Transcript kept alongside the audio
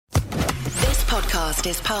podcast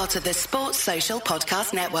is part of the Sports Social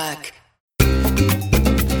Podcast Network.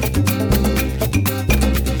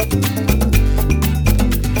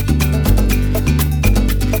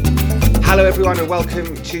 Hello everyone and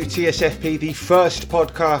welcome to TSFP, the first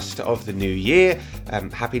podcast of the new year.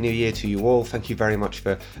 Happy New Year to you all. Thank you very much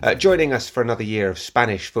for joining us for another year of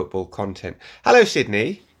Spanish football content. Hello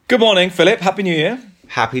Sydney. Good morning, Philip. Happy New Year.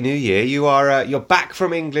 Happy New Year. You're back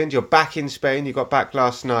from England. You're back in Spain. You got back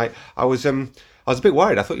last night. I was a bit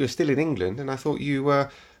worried. I thought you were still in England, and I thought you were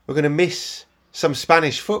going to miss some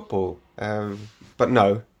Spanish football. But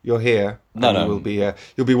no, you're here. No.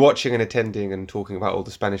 You'll be watching and attending and talking about all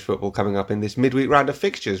the Spanish football coming up in this midweek round of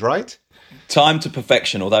fixtures, right? Time to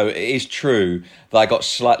perfection, although it is true that I got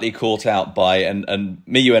slightly caught out by, and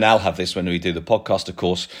me, you and Al have this when we do the podcast, of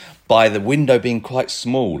course, by the window being quite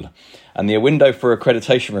small. And the window for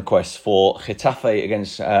accreditation requests for Getafe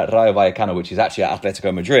against Rayo Vallecano, which is actually at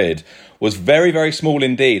Atletico Madrid, was very, very small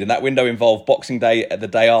indeed. And that window involved Boxing Day the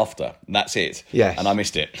day after. And that's it. Yes. And I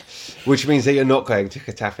missed it. Which means that you're not going to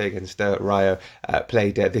Getafe against Rayo,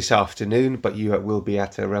 played this afternoon, but you will be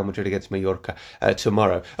at Real Madrid against Mallorca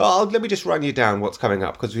tomorrow. Let me just run you down what's coming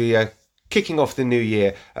up, because we are kicking off the new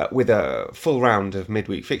year with a full round of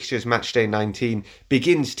midweek fixtures. Matchday 19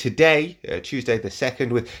 begins today, Tuesday the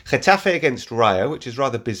 2nd, with Getafe against Rayo, which is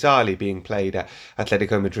rather bizarrely being played at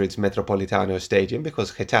Atletico Madrid's Metropolitano Stadium,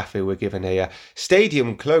 because Getafe were given a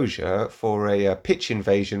stadium closure for a pitch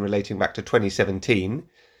invasion relating back to 2017.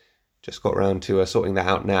 Just got around to sorting that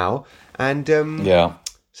out now. And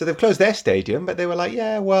so they've closed their stadium, but they were like,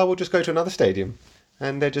 we'll just go to another stadium.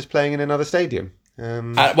 And they're just playing in another stadium.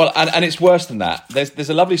 And it's worse than that. There's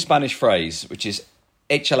a lovely Spanish phrase, which is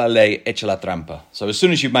echa la ley, echa la trampa. So as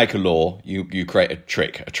soon as you make a law, you create a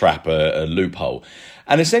trick, a trap, a loophole.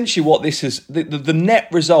 And essentially what this is, the net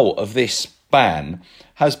result of this ban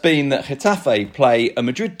has been that Getafe play a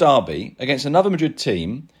Madrid derby against another Madrid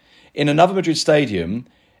team in another Madrid stadium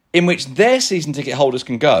in which their season ticket holders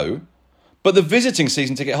can go, but the visiting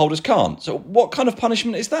season ticket holders can't. So what kind of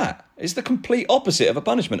punishment is that? It's the complete opposite of a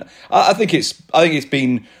punishment. I think it's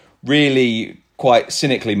been really quite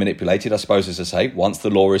cynically manipulated, I suppose, as I say. Once the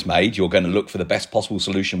law is made, you're going to look for the best possible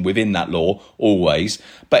solution within that law, always.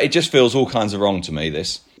 But it just feels all kinds of wrong to me,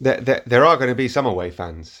 this. There are going to be some away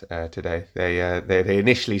fans today. They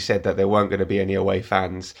initially said that there weren't going to be any away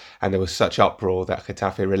fans, and there was such uproar that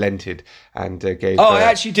Getafe relented and gave... I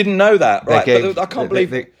actually didn't know that. Right, but I can't believe...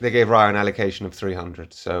 They gave Rayo an allocation of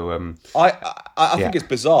 300, so... I think it's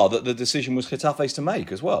bizarre that the decision was Getafe's to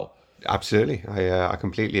make as well. Absolutely, I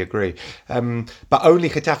completely agree. But only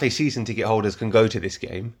Getafe season ticket holders can go to this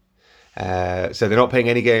game. So they're not paying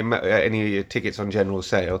any tickets on general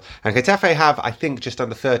sale. And Getafe have, I think, just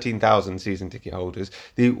under 13,000 season ticket holders.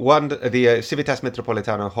 The Civitas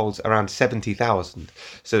Metropolitano holds around 70,000.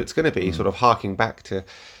 So it's going to be sort of harking back to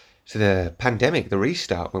the pandemic, the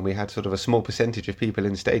restart, when we had sort of a small percentage of people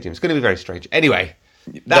in stadiums. It's going to be very strange. Anyway,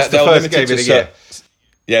 that's the first game of the year.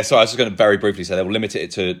 Yeah, so I was just going to very briefly say they will limit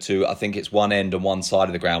it to I think it's one end and one side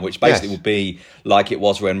of the ground, which basically will be like it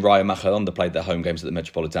was when Rayo Majadahonda played their home games at the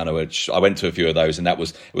Metropolitano, which I went to a few of those, and it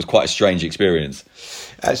was quite a strange experience.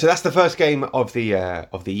 So that's the first game of the year.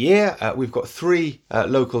 We've got three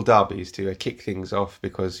local derbies to kick things off,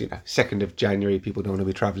 because 2nd of January people don't want to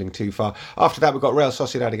be travelling too far. After that we've got Real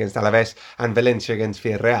Sociedad against Alaves and Valencia against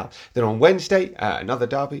Villarreal. Then on Wednesday another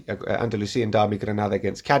derby, Andalusian derby, Granada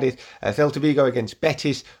against Cadiz, Celta Vigo against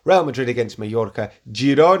Betis, Real Madrid against Mallorca,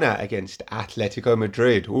 Girona against Atletico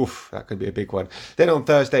Madrid. Oof, that could be a big one. Then on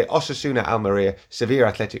Thursday, Osasuna, Almeria, Sevilla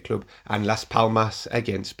Athletic Club and Las Palmas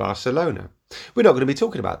against Barcelona. We're not going to be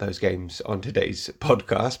talking about those games on today's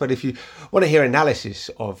podcast, but if you want to hear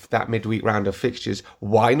analysis of that midweek round of fixtures,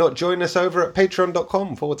 why not join us over at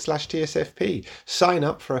patreon.com/TSFP. Sign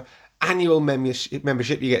up for annual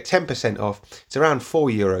membership. You get 10% off. It's around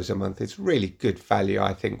 €4 a month. It's really good value,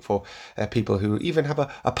 I think, for people who even have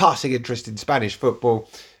a passing interest in Spanish football.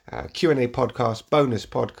 Q&A podcast, bonus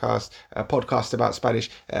podcast, podcast about Spanish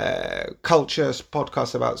cultures,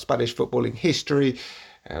 podcast about Spanish footballing history.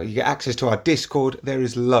 You get access to our Discord. There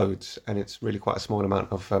is loads, and it's really quite a small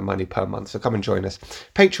amount of money per month. So come and join us.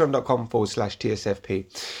 Patreon.com/TSFP.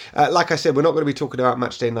 Like I said, we're not going to be talking about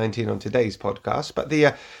Matchday 19 on today's podcast, but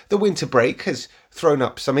the winter break has thrown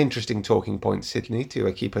up some interesting talking points, Sydney,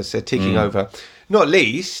 to keep us ticking over. Not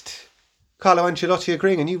least, Carlo Ancelotti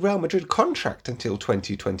agreeing a new Real Madrid contract until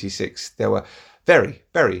 2026. There were very,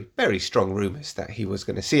 very, very strong rumours that he was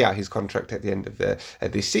going to see out his contract at the end of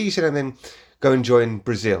this season and then go and join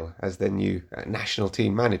Brazil as their new national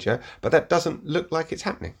team manager. But that doesn't look like it's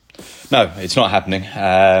happening. No, it's not happening.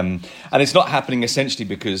 And it's not happening essentially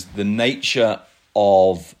because the nature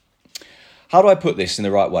of... How do I put this in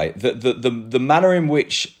the right way? The manner in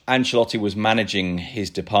which Ancelotti was managing his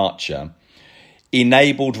departure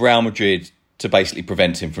enabled Real Madrid to basically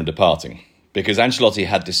prevent him from departing. Because Ancelotti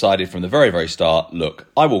had decided from the very, very start, look,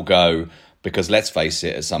 I will go because let's face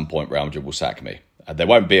it, at some point Real Madrid will sack me. There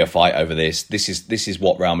won't be a fight over this. This is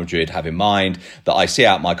what Real Madrid have in mind, that I see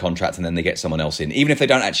out my contract and then they get someone else in. Even if they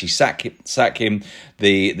don't actually sack him,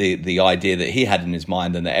 the idea that he had in his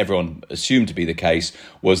mind and that everyone assumed to be the case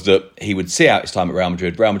was that he would see out his time at Real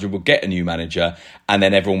Madrid would get a new manager, and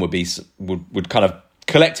then everyone would kind of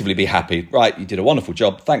collectively be happy. Right, you did a wonderful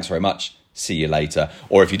job. Thanks very much. See you later.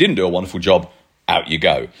 Or if you didn't do a wonderful job, out you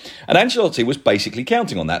go. And Ancelotti was basically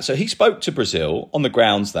counting on that. So he spoke to Brazil on the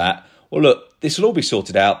grounds that, well, look, this will all be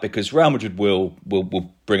sorted out because Real Madrid will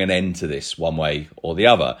bring an end to this one way or the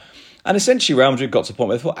other. And essentially, Real Madrid got to the point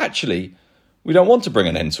where they thought, actually, we don't want to bring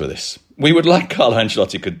an end to this. We would like Carlo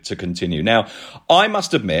Ancelotti to continue. Now, I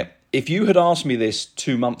must admit, if you had asked me this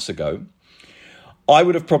 2 months ago, I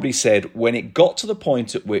would have probably said when it got to the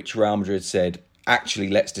point at which Real Madrid said, actually,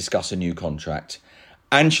 let's discuss a new contract,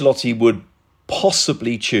 Ancelotti would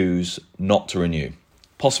possibly choose not to renew.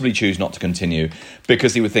 Possibly choose not to continue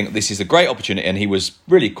because he would think this is a great opportunity, and he was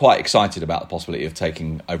really quite excited about the possibility of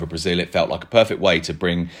taking over Brazil. It felt like a perfect way to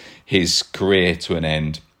bring his career to an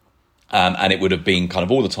end, and it would have been kind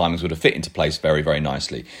of all the timings would have fit into place very, very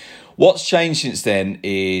nicely. What's changed since then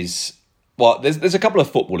is, well, there's a couple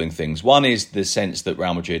of footballing things. One is the sense that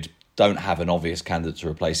Real Madrid don't have an obvious candidate to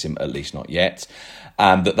replace him, at least not yet.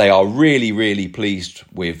 That they are really, really pleased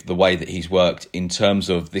with the way that he's worked in terms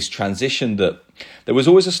of this transition. That there was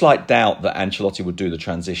always a slight doubt that Ancelotti would do the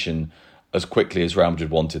transition as quickly as Real Madrid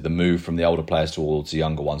wanted, the move from the older players towards the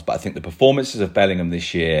younger ones. But I think the performances of Bellingham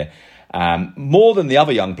this year, more than the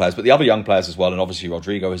other young players, but the other young players as well, and obviously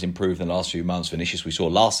Rodrigo has improved in the last few months. Vinicius, we saw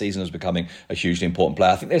last season, as becoming a hugely important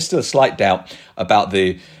player. I think there's still a slight doubt about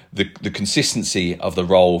the consistency of the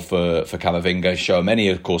role for Camavinga.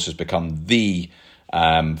 Tchouaméni, of course, has become the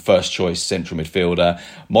first choice central midfielder.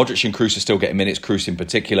 Modric and Kroos are still getting minutes, Kroos in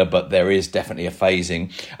particular, but there is definitely a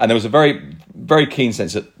phasing. And there was a very, very keen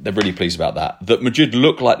sense that they're really pleased about that Madrid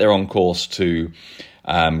look like they're on course to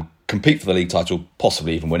compete for the league title,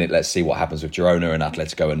 possibly even win it. Let's see what happens with Girona and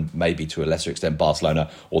Atletico and maybe to a lesser extent Barcelona,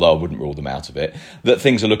 although I wouldn't rule them out of it. That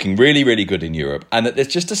things are looking really, really good in Europe and that there's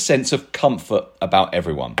just a sense of comfort about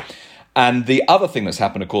everyone. And the other thing that's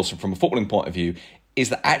happened, of course, from a footballing point of view, is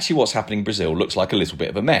that actually what's happening in Brazil looks like a little bit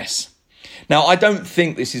of a mess. Now, I don't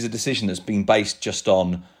think this is a decision that's been based just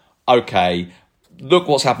on, okay, look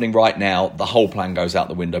what's happening right now, the whole plan goes out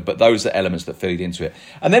the window, but those are elements that feed into it.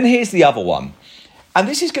 And then here's the other one. And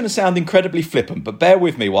this is going to sound incredibly flippant, but bear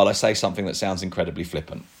with me while I say something that sounds incredibly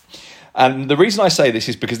flippant. And the reason I say this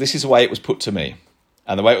is because this is the way it was put to me,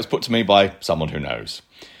 and the way it was put to me by someone who knows.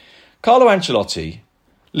 Carlo Ancelotti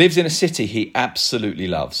lives in a city he absolutely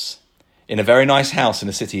loves, in a very nice house in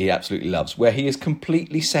a city he absolutely loves, where he is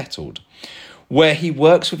completely settled, where he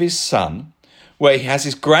works with his son, where he has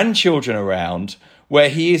his grandchildren around, where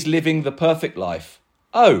he is living the perfect life.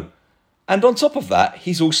 Oh, and on top of that,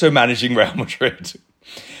 he's also managing Real Madrid.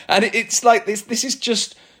 And it's like this is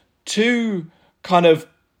just too kind of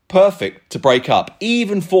perfect to break up,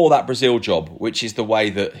 even for that Brazil job, which is the way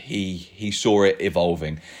that he saw it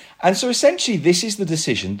evolving. And so essentially, this is the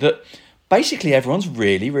decision that basically everyone's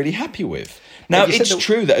really, really happy with. Now, it's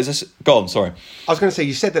true that go on, sorry. I was going to say,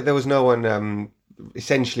 you said that there was no one,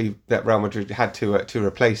 essentially, that Real Madrid had to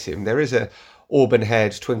replace him. There is a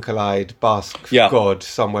auburn-haired, twinkle-eyed Basque god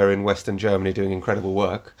somewhere in Western Germany doing incredible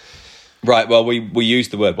work. Right, well, we use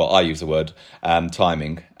the word, I use the word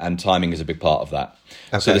timing, and timing is a big part of that.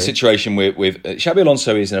 Okay. So the situation with Xabi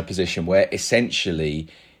Alonso is in a position where essentially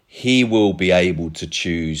he will be able to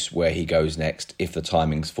choose where he goes next if the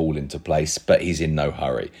timings fall into place, but he's in no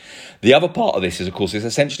hurry. The other part of this is, of course, is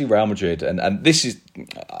essentially Real Madrid, and this is,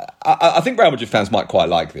 I think Real Madrid fans might quite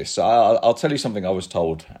like this. So I'll tell you something I was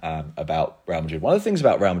told about Real Madrid. One of the things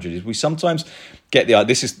about Real Madrid is we sometimes get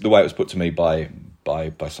this is the way it was put to me by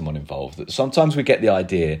someone involved, that sometimes we get the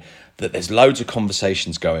idea that there's loads of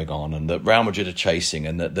conversations going on and that Real Madrid are chasing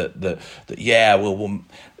and that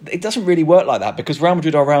it doesn't really work like that because Real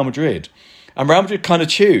Madrid are Real Madrid and Real Madrid kind of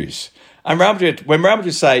choose. And when Real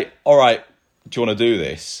Madrid say, all right, do you want to do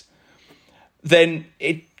this? then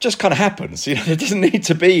it just kind of happens. There doesn't need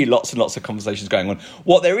to be lots and lots of conversations going on.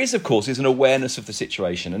 What there is, of course, is an awareness of the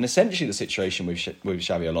situation, and essentially the situation with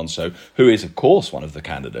Xabi Alonso, who is, of course, one of the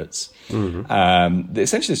candidates.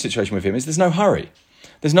 Essentially, the situation with him is there's no hurry.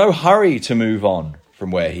 There's no hurry to move on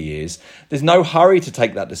from where he is. There's no hurry to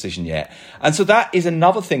take that decision yet. And so that is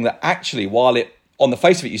another thing that actually, while it, on the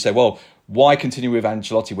face of it, you say, well, why continue with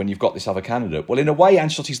Ancelotti when you've got this other candidate? Well, in a way,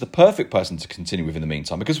 Ancelotti's the perfect person to continue with in the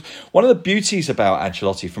meantime, because one of the beauties about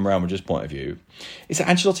Ancelotti from Real Madrid's point of view is that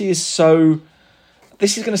Ancelotti is so...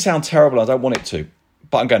 This is going to sound terrible, I don't want it to,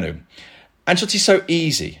 but I'm going to. Ancelotti's so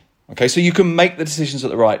easy, okay? So you can make the decisions at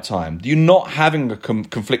the right time. You're not having a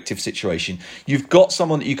conflictive situation. You've got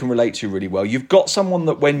someone that you can relate to really well. You've got someone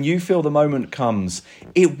that when you feel the moment comes,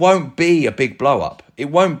 it won't be a big blow-up. It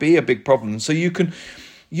won't be a big problem. So you can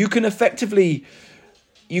effectively,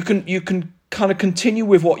 you can kind of continue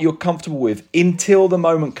with what you're comfortable with until the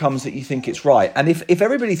moment comes that you think it's right. And if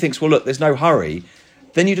everybody thinks, well, look, there's no hurry,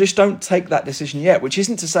 then you just don't take that decision yet, which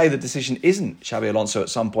isn't to say the decision isn't Xabi Alonso at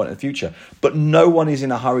some point in the future, but no one is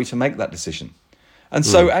in a hurry to make that decision. And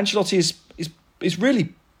so Ancelotti is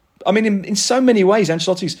really... I mean, in so many ways,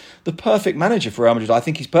 Ancelotti's the perfect manager for Real Madrid. I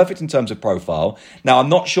think he's perfect in terms of profile. Now, I'm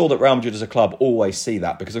not sure that Real Madrid as a club always see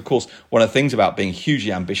that because, of course, one of the things about being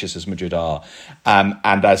hugely ambitious as Madrid are, and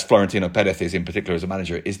as Florentino Perez is in particular as a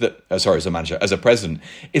manager, is that, as a president,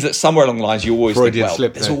 is that somewhere along the lines you always Freudian think, well,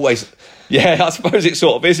 slip there's there. always... Yeah, I suppose it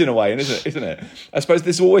sort of is in a way, isn't it? I suppose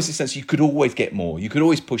there's always a sense you could always get more, you could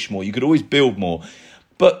always push more, you could always build more.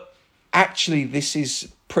 But actually, this is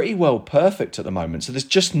pretty well perfect at the moment. So there's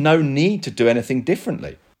just no need to do anything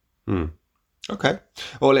differently. Okay.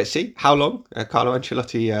 Well, let's see how long Carlo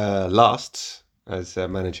Ancelotti lasts as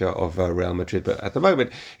manager of Real Madrid. But at the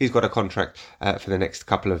moment, he's got a contract for the next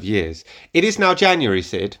couple of years. It is now January,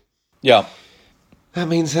 Sid. Yeah. That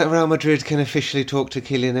means that Real Madrid can officially talk to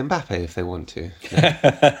Kylian Mbappe if they want to.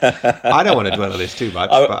 I don't want to dwell on this too much,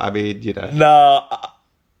 but I mean, No,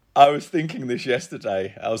 I was thinking this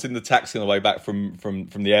yesterday. I was in the taxi on the way back from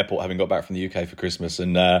the airport, having got back from the UK for Christmas,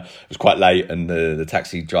 and it was quite late, and the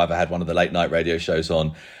taxi driver had one of the late night radio shows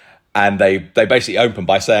on, and they basically opened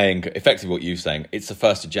by saying, effectively what you're saying, it's the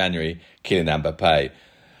 1st of January, Kylian Mbappe.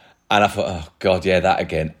 And I thought, oh, God, yeah, that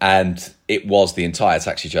again. And it was the entire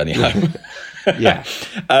taxi journey home. Yeah.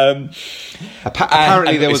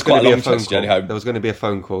 Apparently there was going to be a phone call. There was going to be a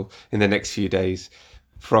phone call in the next few days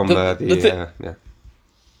from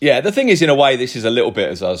Yeah, the thing is, in a way, this is a little bit,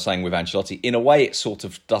 as I was saying with Ancelotti, in a way it sort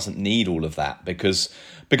of doesn't need all of that because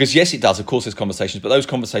yes, it does. Of course, there's conversations, but those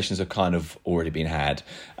conversations have kind of already been had.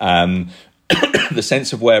 The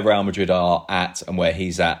sense of where Real Madrid are at and where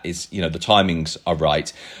he's at is, the timings are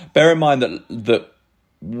right. Bear in mind that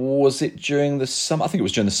was it during the summer? I think it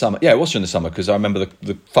was during the summer. Yeah, it was during the summer because I remember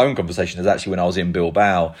the phone conversation is actually when I was in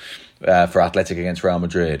Bilbao for Athletic against Real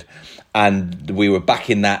Madrid. And we were back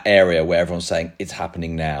in that area where everyone's saying, it's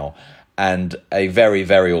happening now. And a very,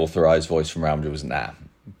 very authorised voice from Real Madrid was, nah,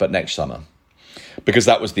 but next summer. Because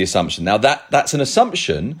that was the assumption. Now, that's an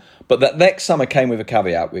assumption, but that next summer came with a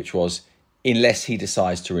caveat, which was, unless he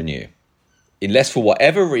decides to renew. Unless, for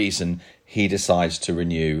whatever reason, he decides to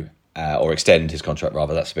renew or extend his contract,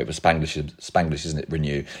 rather. That's a bit of a Spanglish, isn't it?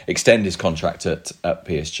 Renew. Extend his contract at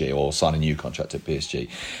PSG or sign a new contract at PSG.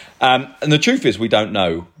 And the truth is we don't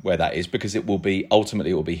know where that is because it will be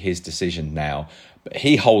his decision now. But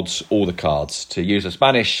he holds all the cards. To use a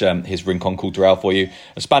Spanish, his Rincon Cultural for you,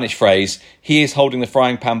 a Spanish phrase, he is holding the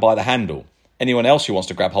frying pan by the handle. Anyone else who wants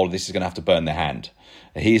to grab hold of this is going to have to burn their hand.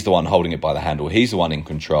 He's the one holding it by the handle. He's the one in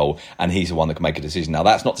control, and he's the one that can make a decision. Now,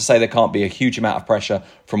 that's not to say there can't be a huge amount of pressure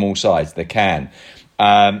from all sides. There can.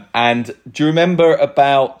 And do you remember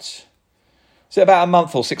about a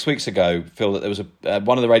month or 6 weeks ago, Phil, that there was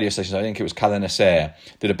one of the radio stations, I think it was Cadena Ser,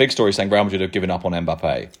 did a big story saying Real Madrid have given up on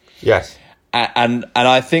Mbappe. Yes. And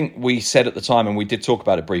I think we said at the time, and we did talk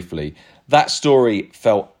about it briefly, that story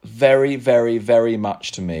felt very, very, very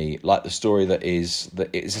much to me like the story that is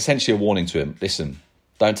essentially a warning to him. Listen,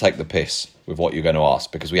 don't take the piss with what you're going to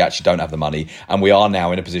ask because we actually don't have the money and we are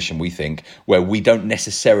now in a position, we think, where we don't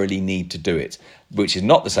necessarily need to do it, which is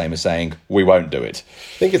not the same as saying we won't do it.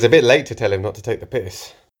 I think it's a bit late to tell him not to take the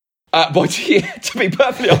piss. But yeah, to be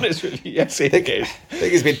perfectly honest with you, yes, it is. I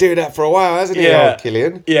think he's been doing that for a while, hasn't he, old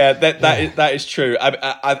Kylian? Yeah, that is true.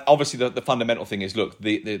 Obviously, the fundamental thing is, look,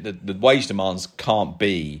 the wage demands can't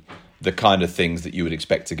be the kind of things that you would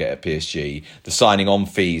expect to get at PSG. The signing on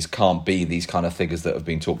fees can't be these kind of figures that have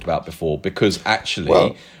been talked about before because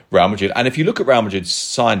actually Real Madrid, and if you look at Real Madrid's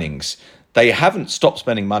signings, They haven't stopped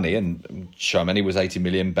spending money, and Tchouaméni was 80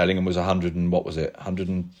 million, Bellingham was 100 and what was it,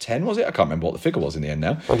 110 was it? I can't remember what the figure was in the end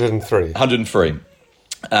now. 103. 103.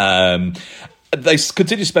 They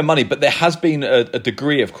continue to spend money, but there has been a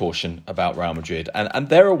degree of caution about Real Madrid, and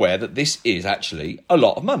they're aware that this is actually a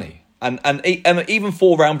lot of money. And even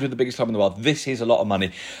for Real Madrid, the biggest club in the world, this is a lot of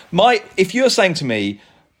money. If you're saying to me,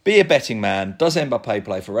 be a betting man, does Mbappe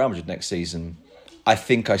play for Real Madrid next season? I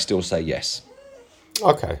think I still say yes.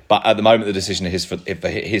 Okay. But at the moment, the decision is for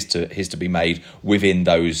his to be made within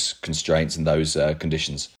those constraints and those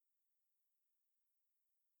conditions.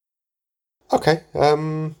 Okay.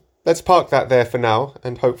 Let's park that there for now,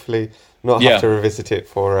 and hopefully not have to revisit it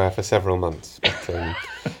for several months. But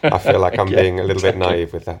I feel like I'm being a little bit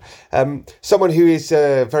naive with that. Someone who is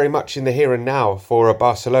very much in the here and now for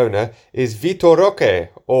Barcelona is Vitor Roque,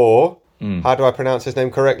 or how do I pronounce his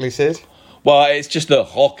name correctly, Sid? Well, it's just that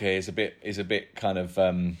Roque is a bit kind of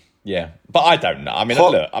but I don't know. I mean,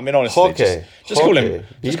 honestly, just call him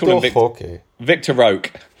Victor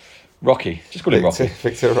Roque. Rocky. Just call him Rocky.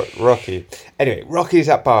 Victor Rocky. Anyway, Rocky's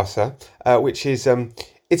at Barca, which is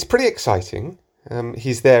it's pretty exciting.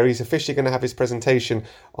 He's there. He's officially going to have his presentation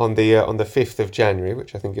on the 5th of January,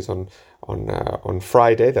 which I think is on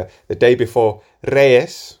Friday, the day before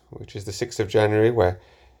Reyes, which is the 6th of January, where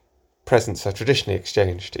presents are traditionally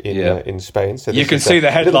exchanged in Spain. So you can see the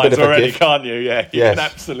headlines already, can't you? Yeah, you can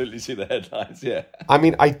absolutely see the headlines. Yeah. I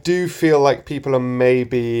mean, I do feel like people are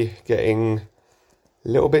maybe getting a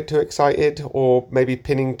little bit too excited, or maybe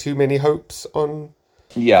pinning too many hopes on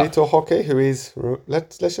Vitor Roque, who is,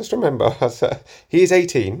 let's just remember, he is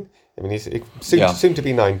 18. I mean, he's soon to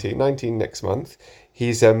be 19 next month.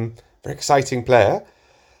 He's a very exciting player.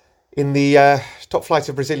 In the top flight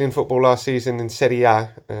of Brazilian football last season in Serie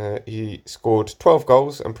A, he scored 12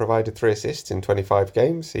 goals and provided 3 assists in 25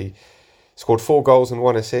 games. He scored 4 goals and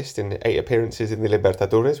 1 assist in 8 appearances in the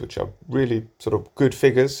Libertadores, which are really sort of good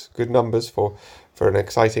figures, good numbers for an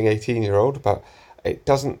exciting 18-year-old. But it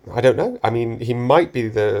doesn't, I don't know. I mean, he might be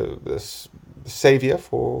the saviour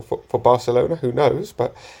for Barcelona, who knows?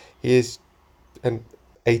 But he is an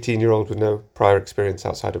 18-year-old with no prior experience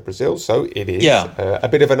outside of Brazil, so it is a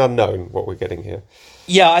bit of an unknown what we're getting here.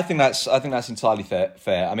 Yeah, I think that's entirely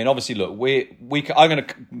fair. I mean, obviously, look, I'm going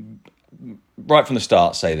to right from the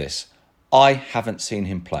start say this: I haven't seen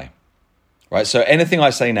him play. Right, so anything I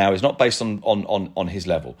say now is not based on his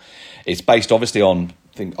level. It's based obviously on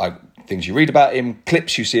things you read about him,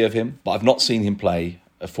 clips you see of him, but I've not seen him play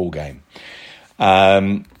a full game.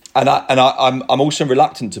 And I'm also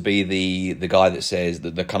reluctant to be the guy that says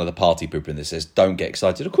the kind of the party pooper in this says don't get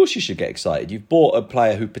excited. Of course you should get excited. You've bought a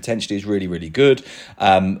player who potentially is really, really good.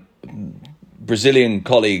 Brazilian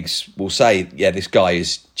colleagues will say, this guy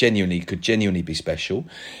could genuinely be special.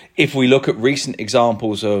 If we look at recent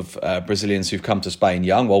examples of Brazilians who've come to Spain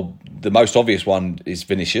young, well, the most obvious one is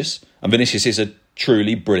Vinicius. And Vinicius is a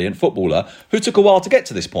truly brilliant footballer who took a while to get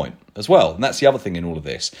to this point as well. And that's the other thing in all of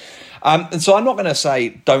this. And so I'm not going to say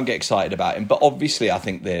don't get excited about him, but obviously I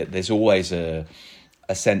think there's always a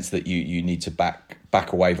sense that you need to back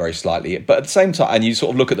away very slightly. But at the same time, and you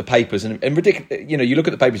sort of look at the papers and you look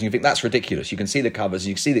at the papers and you think that's ridiculous. You can see the covers and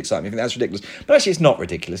you can see the excitement. You think that's ridiculous. But actually it's not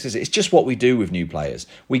ridiculous, is it? It's just what we do with new players.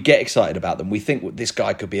 We get excited about them. We think this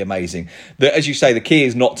guy could be amazing. As you say, the key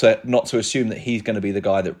is not to assume that he's going to be the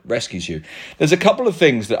guy that rescues you. There's a couple of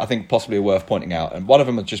things that I think possibly are worth pointing out. And one of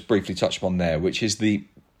them I just briefly touched upon there, which is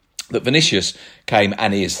that Vinicius came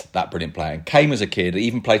and is that brilliant player. And came as a kid,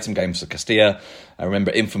 even played some games for Castilla. I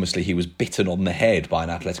remember infamously he was bitten on the head by an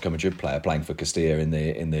Atletico Madrid player playing for Castilla in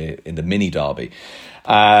the mini derby.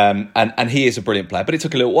 And he is a brilliant player, but it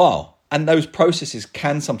took a little while. And those processes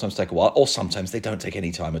can sometimes take a while, or sometimes they don't take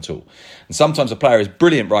any time at all. And sometimes a player is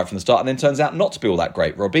brilliant right from the start and then turns out not to be all that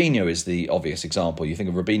great. Robinho is the obvious example. You think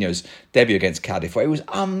of Robinho's debut against Cardiff, where it was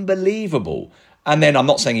unbelievable. And then I'm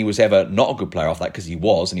not saying he was ever not a good player off that, because he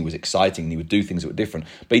was, and he was exciting and he would do things that were different,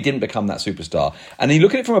 but he didn't become that superstar. And you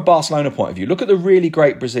look at it from a Barcelona point of view, look at the really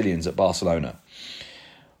great Brazilians at Barcelona.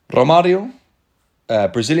 Romario,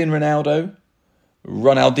 Brazilian Ronaldo,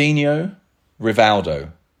 Ronaldinho,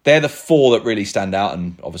 Rivaldo. They're the 4 that really stand out,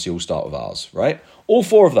 and obviously all start with ours, right? All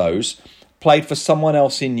 4 of those played for someone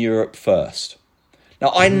else in Europe first.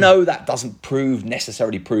 Now, I know that doesn't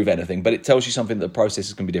necessarily prove anything, but it tells you something that the process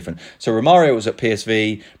is going to be different. So Romario was at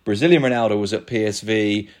PSV, Brazilian Ronaldo was at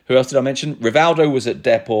PSV. Who else did I mention? Rivaldo was at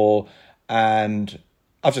Depor, and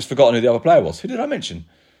I've just forgotten who the other player was. Who did I mention?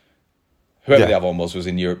 Whoever the other one was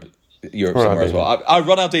in Europe somewhere as well.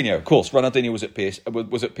 Ronaldinho, of course. Ronaldinho was at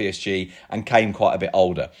PSG and came quite a bit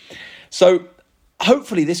older. So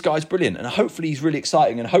hopefully this guy's brilliant, and hopefully he's really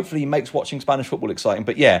exciting, and hopefully he makes watching Spanish football exciting.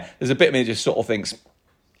 But yeah, there's a bit of me that just sort of thinks,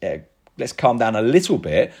 yeah, let's calm down a little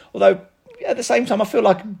bit. Although at the same time, I feel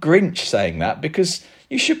like a Grinch saying that, because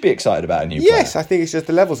you should be excited about a new player. Yes, I think it's just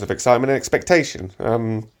the levels of excitement and expectation.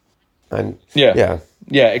 Yeah,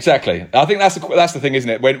 exactly. I think that's the thing, isn't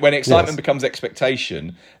it? When excitement becomes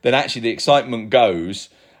expectation, then actually the excitement goes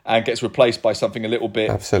and gets replaced by something a little bit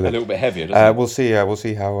heavier. Doesn't it? We'll see. We'll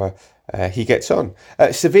see how he gets on.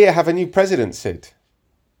 Sevilla have a new president, Sid.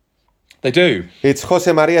 They do. It's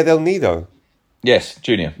Jose Maria del Nido. Yes,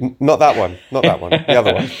 Junior. Not that one. The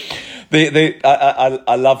other one.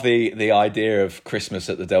 I love the idea of Christmas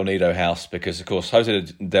at the Del Nido house, because of course Jose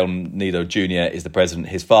Del Nido Jr. is the president.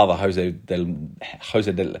 His father Jose Del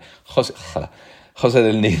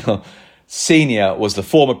Nido Senior was the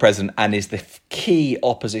former president and is the key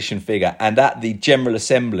opposition figure, and at the General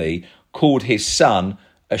Assembly called his son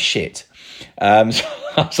a shit.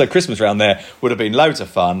 So Christmas round there would have been loads of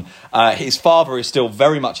fun. His father is still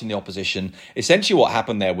very much in the opposition. Essentially what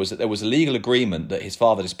happened there was that there was a legal agreement that his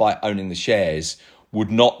father, despite owning the shares, would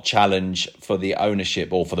not challenge for the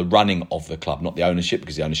ownership or for the running of the club. Not the ownership,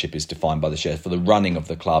 because the ownership is defined by the shares, for the running of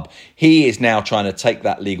the club. He is now trying to take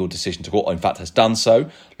that legal decision to court, or in fact has done so.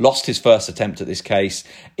 Lost his first attempt at this case.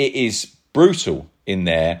 It is brutal in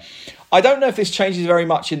there. I don't know if this changes very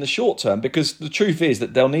much in the short term, because the truth is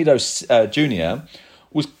that Del Nido Jr.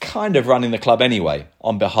 was kind of running the club anyway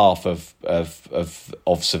on behalf of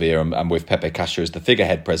Sevilla, and with Pepe Castro as the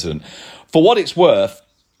figurehead president. For what it's worth,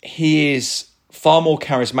 he is far more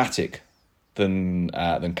charismatic than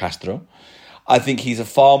Castro. I think he's a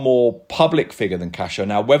far more public figure than Castro.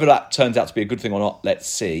 Now, whether that turns out to be a good thing or not, let's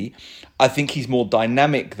see. I think he's more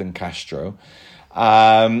dynamic than Castro.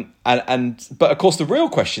 But of course the real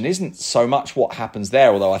question isn't so much what happens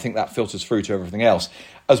there, although I think that filters through to everything else,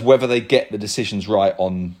 as whether they get the decisions right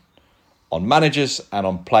on managers and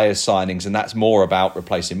on players signings, and that's more about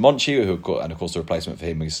replacing Monchi, and of course the replacement for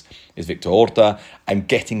him is Victor Horta, and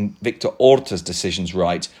getting Victor Horta's decisions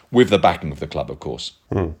right with the backing of the club, of course.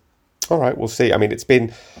 All right, we'll see. I mean, it's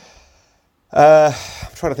been I'm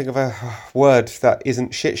trying to think of a word that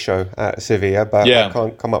isn't shit show at Sevilla, but I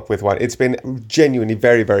can't come up with one. It's been genuinely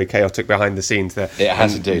very, very chaotic behind the scenes there. It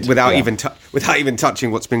has indeed. Without even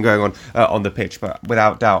touching what's been going on the pitch, but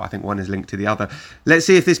without doubt, I think one is linked to the other. Let's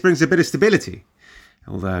see if this brings a bit of stability,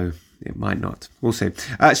 although it might not. We'll see.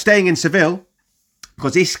 Staying in Seville,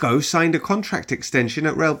 because Isco signed a contract extension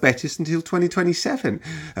at Real Betis until 2027,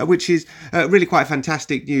 which is really quite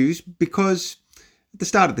fantastic news, because at the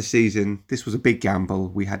start of the season, this was a big gamble.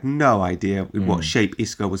 We had no idea in what shape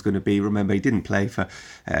Isco was going to be. Remember, he didn't play for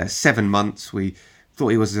 7 months. We thought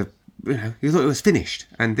he was finished.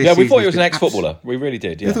 And this we thought he was an ex-footballer. We really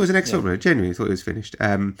did. Yeah. We thought he was an ex-footballer. Genuinely thought he was finished.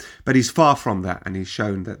 But he's far from that, and he's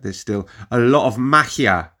shown that there's still a lot of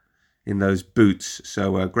magia in those boots.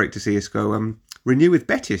 So great to see Isco renew with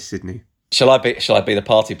Betis, Sydney. Shall I be the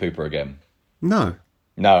party pooper again? No.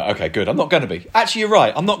 No, okay, good. I'm not going to be. Actually, you're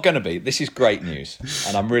right. I'm not going to be. This is great news,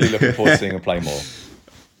 and I'm really looking forward to seeing him play more.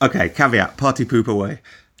 Okay, caveat, party poop away.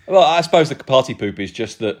 Well, I suppose the party poop is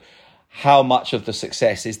just that how much of the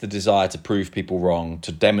success is the desire to prove people wrong,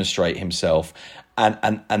 to demonstrate himself,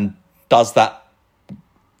 and does that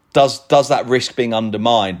risk being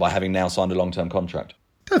undermined by having now signed a long-term contract?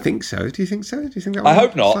 I don't think so. Do you think so? Do you think that? I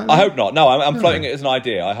hope not. I hope not. No, I'm floating it as an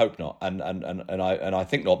idea. I hope not, and I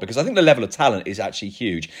think not, because I think the level of talent is actually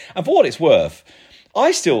huge. And for what it's worth,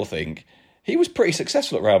 I still think he was pretty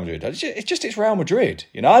successful at Real Madrid. It's Real Madrid,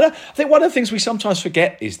 you know. I think one of the things we sometimes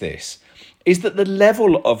forget is that the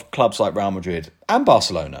level of clubs like Real Madrid and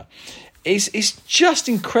Barcelona is just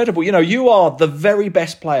incredible. You know, you are the very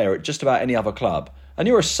best player at just about any other club, and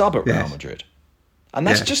you're a sub at Real Madrid, and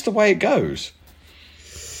that's just the way it goes.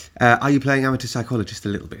 Are you playing amateur psychologist a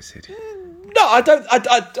little bit, Sid? No, I don't.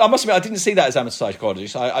 I must admit, I didn't see that as amateur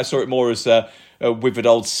psychologist. I saw it more as a withered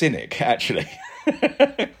old cynic, actually.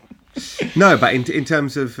 No, but in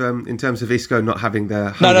terms of Isco not having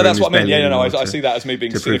the no, that's what I mean. Yeah, no, I see that as me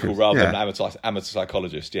being cynical rather than amateur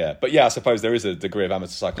psychologist. Yeah, but yeah, I suppose there is a degree of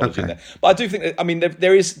amateur psychology in there. But I do think that, I mean,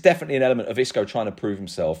 there is definitely an element of Isco trying to prove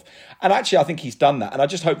himself, and actually, I think he's done that. And I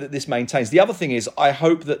just hope that this maintains. The other thing is, I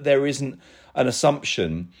hope that there isn't an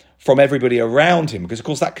assumption from everybody around him, because of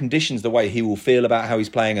course that conditions the way he will feel about how he's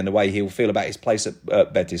playing and the way he will feel about his place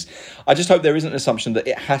at Betis. I just hope there isn't an assumption that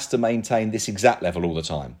it has to maintain this exact level all the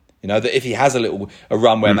time. You know, that if he has a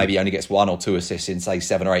run where maybe he only gets 1 or 2 assists in, say,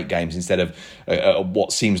 7 or 8 games instead of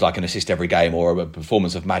what seems like an assist every game or a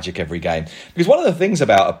performance of magic every game. Because one of the things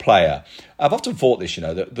about a player, I've often thought this, you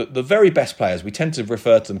know, that the very best players, we tend to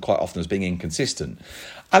refer to them quite often as being inconsistent.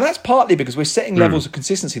 And that's partly because we're setting levels of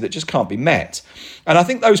consistency that just can't be met. And I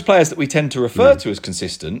think those players that we tend to refer to as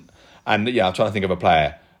consistent, and yeah, I'm trying to think of a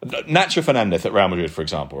player, Nacho Fernandez at Real Madrid, for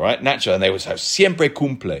example, right? Nacho, and they would say, siempre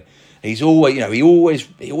cumple. He's always, you know, he always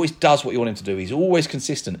does what you want him to do. He's always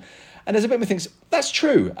consistent. And there's a bit of me thinks, that's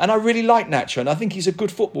true. And I really like Nacho, and I think he's a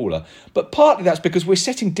good footballer. But partly that's because we're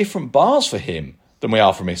setting different bars for him than we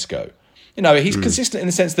are from Isco. You know, he's consistent in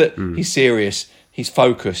the sense that he's serious, he's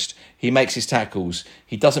focused, he makes his tackles,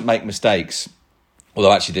 he doesn't make mistakes.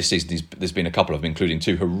 Although actually this season there's been a couple of them, including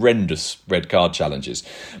 2 horrendous red card challenges.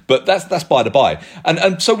 But that's by the by.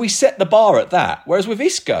 And so we set the bar at that. Whereas with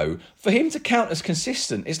Isco, for him to count as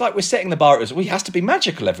consistent, it's like we're setting the bar as, well, he has to be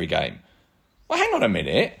magical every game. Well, hang on a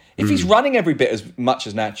minute. If he's running every bit as much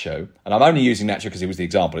as Nacho, and I'm only using Nacho because he was the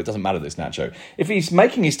example, it doesn't matter that it's Nacho. If he's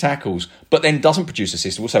making his tackles but then doesn't produce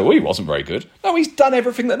assists, we'll say, well, he wasn't very good. No, he's done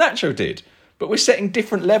everything that Nacho did. But we're setting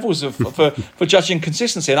different levels for judging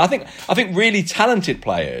consistency. And I think really talented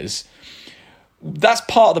players, that's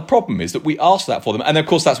part of the problem, is that we ask that for them. And of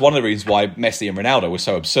course, that's one of the reasons why Messi and Ronaldo were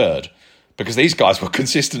so absurd, because these guys were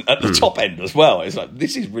consistent at the top end as well. It's like,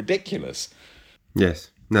 this is ridiculous.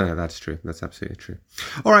 Yes. No, that's true. That's absolutely true.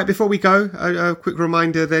 All right, before we go, a quick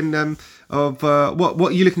reminder then of what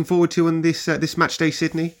are you looking forward to on this match day,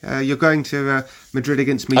 Sydney? You're going to Madrid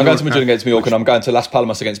against Mallorca. I'm going to Madrid against Mallorca, and I'm going to Las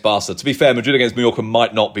Palmas against Barca. To be fair, Madrid against Mallorca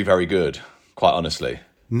might not be very good, quite honestly.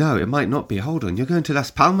 No, it might not be. Hold on, you're going to Las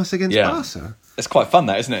Palmas against Barca? It's quite fun,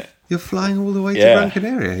 that, isn't it? You're flying all the way to Gran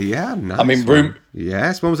Canaria. Yeah, nice. I mean,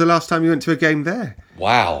 Yes, when was the last time you went to a game there?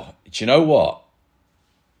 Wow. Do you know what?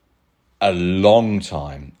 A long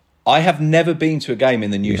time. I have never been to a game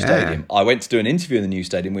in the new stadium. I went to do an interview in the new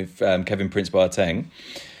stadium with Kevin Prince Boateng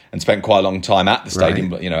and spent quite a long time at the stadium.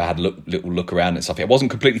 But, you know, I had a little look around and stuff. It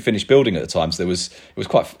wasn't completely finished building at the time, so it was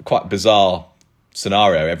quite bizarre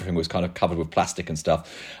scenario. Everything was kind of covered with plastic and stuff.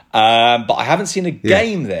 But I haven't seen a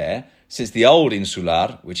game there since the old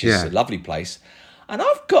Insular, which is a lovely place. And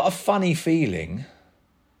I've got a funny feeling.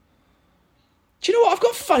 Do you know what? I've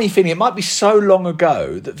got a funny feeling it might be so long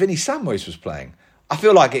ago that Vinny Samways was playing. I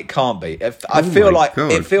feel like it can't be. I feel like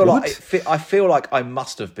I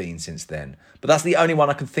must have been since then. But that's the only one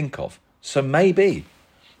I can think of. So maybe.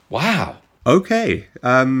 Wow. Okay.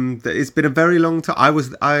 It's been a very long time.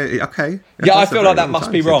 Okay. Yeah, I feel like that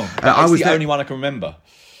must be wrong. It's the only one I can remember.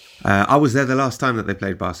 I was there the last time that they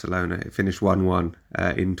played Barcelona. It finished 1-1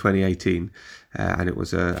 in 2018. And it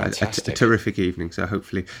was a terrific evening. So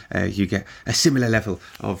hopefully you get a similar level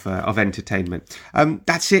of entertainment.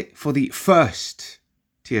 That's it for the first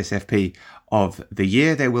TSFP of the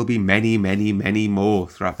year. There will be many, many, many more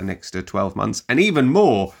throughout the next 12 months, and even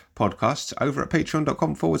more podcasts over at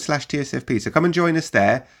patreon.com/TSFP. So come and join us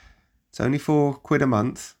there. It's only £4 a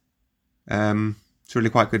month. It's really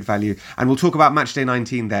quite good value. And we'll talk about Matchday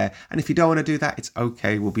 19 there. And if you don't want to do that, it's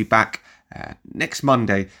okay. We'll be back next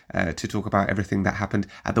Monday to talk about everything that happened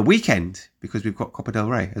at the weekend, because we've got Copa del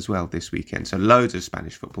Rey as well this weekend. So loads of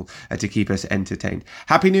Spanish football to keep us entertained.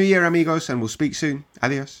 Happy New Year, amigos, and we'll speak soon.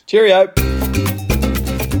 Adios. Cheerio.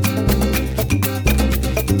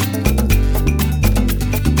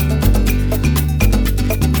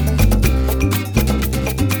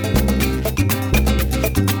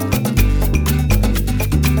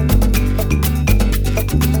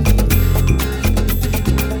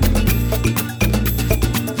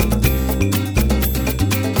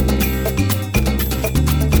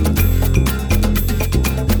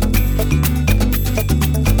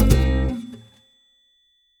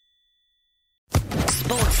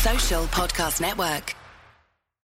 Podcast Network.